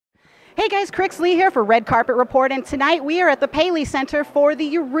Hey guys, Crix Lee here for Red Carpet Report, and tonight we are at the Paley Center for the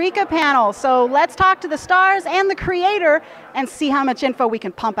Eureka panel. So let's talk to the stars and the creator and see how much info we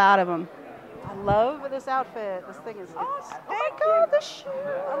can pump out of them. I love this outfit. This thing is... Oh my God, the shoes.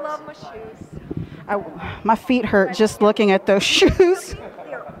 I love my shoes. My feet hurt just looking at those shoes.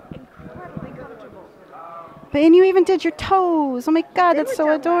 They're incredibly comfortable. And you even did your toes. Oh my God, that's so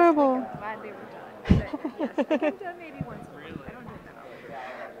adorable. I'm glad they were done. But yes, I get done maybe once a week. I don't do that all the time.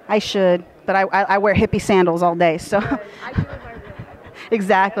 I should, but I wear hippie sandals all day, so... I do in my real life.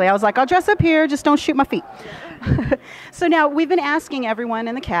 Exactly. I was like, I'll dress up here, just don't shoot my feet. So now, we've been asking everyone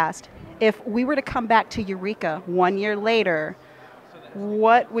in the cast, if we were to come back to Eureka 1 year later,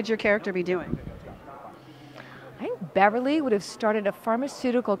 what would your character be doing? I think Beverly would have started a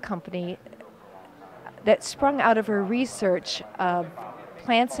pharmaceutical company that sprung out of her research of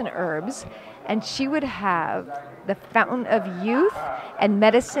plants and herbs, and she would have the fountain of youth and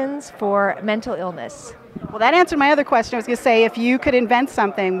medicines for mental illness. Well, that answered my other question. I was going to say, if you could invent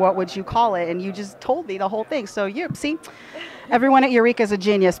something, what would you call it? And you just told me the whole thing. So, see, everyone at Eureka is a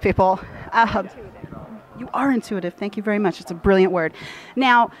genius, people. You are intuitive. Thank you very much. It's a brilliant word.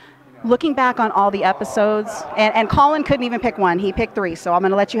 Now, looking back on all the episodes, and Colin couldn't even pick one. He picked 3, so I'm going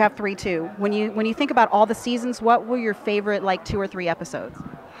to let you have 3 too. When you think about all the seasons, what were your favorite, 2 or 3 episodes?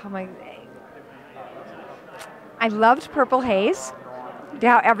 Oh I loved Purple Haze.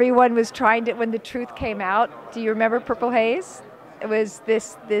 How everyone was trying to, when the truth came out. Do you remember Purple Haze? It was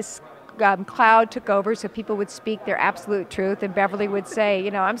this cloud took over, so people would speak their absolute truth, and Beverly would say,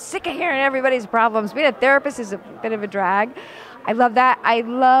 I'm sick of hearing everybody's problems. Being a therapist is a bit of a drag. I love that. I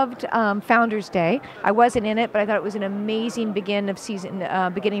loved Founders Day. I wasn't in it, but I thought it was an amazing beginning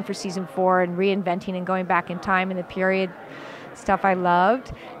for season 4 and reinventing and going back in time in the period stuff I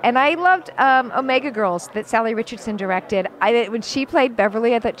loved. And I loved Omega Girls that Salli Richardson directed. When she played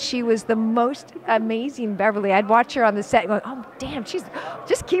Beverly, I thought she was the most amazing Beverly. I'd watch her on the set going, oh, damn,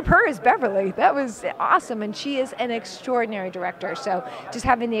 just keep her as Beverly. That was awesome. And she is an extraordinary director. So just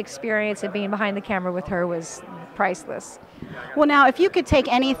having the experience of being behind the camera with her was priceless. Well, now, if you could take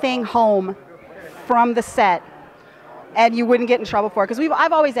anything home from the set and you wouldn't get in trouble for it, because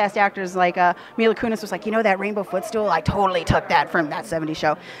I've always asked actors, Mila Kunis was like, that rainbow footstool? I totally took that from that 70s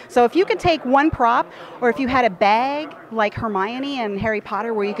show. So if you could take one prop, or if you had a bag like Hermione and Harry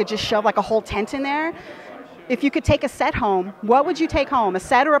Potter where you could just shove a whole tent in there, if you could take a set home, what would you take home? A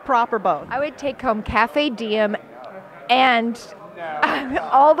set or a prop or both? I would take home Cafe Diem and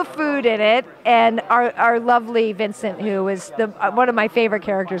all the food in it, and our lovely Vincent, who was one of my favorite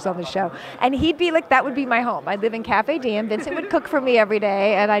characters on the show. And he'd be like, that would be my home. I'd live in Cafe Diem. Vincent would cook for me every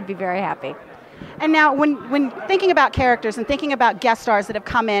day, and I'd be very happy. And now, when thinking about characters and thinking about guest stars that have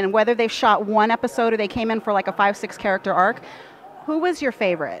come in, whether they've shot one episode or they came in for a 5-6 character arc, who was your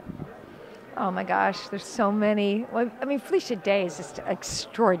favorite? Oh my gosh, there's so many. Well, Felicia Day is just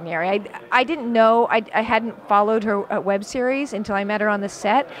extraordinary. I didn't know, I hadn't followed her web series until I met her on the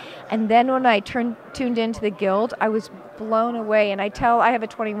set. And then when I tuned into the Guild, I was blown away. And I have a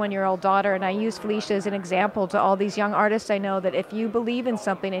 21-year-old daughter, and I use Felicia as an example to all these young artists I know that if you believe in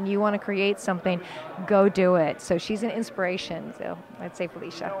something and you want to create something, go do it. So she's an inspiration. So I'd say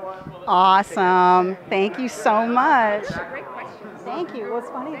Felicia. Awesome. Thank you so much. Great questions. Thank you. Well, it's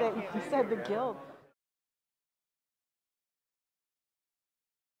funny that you said the Guild.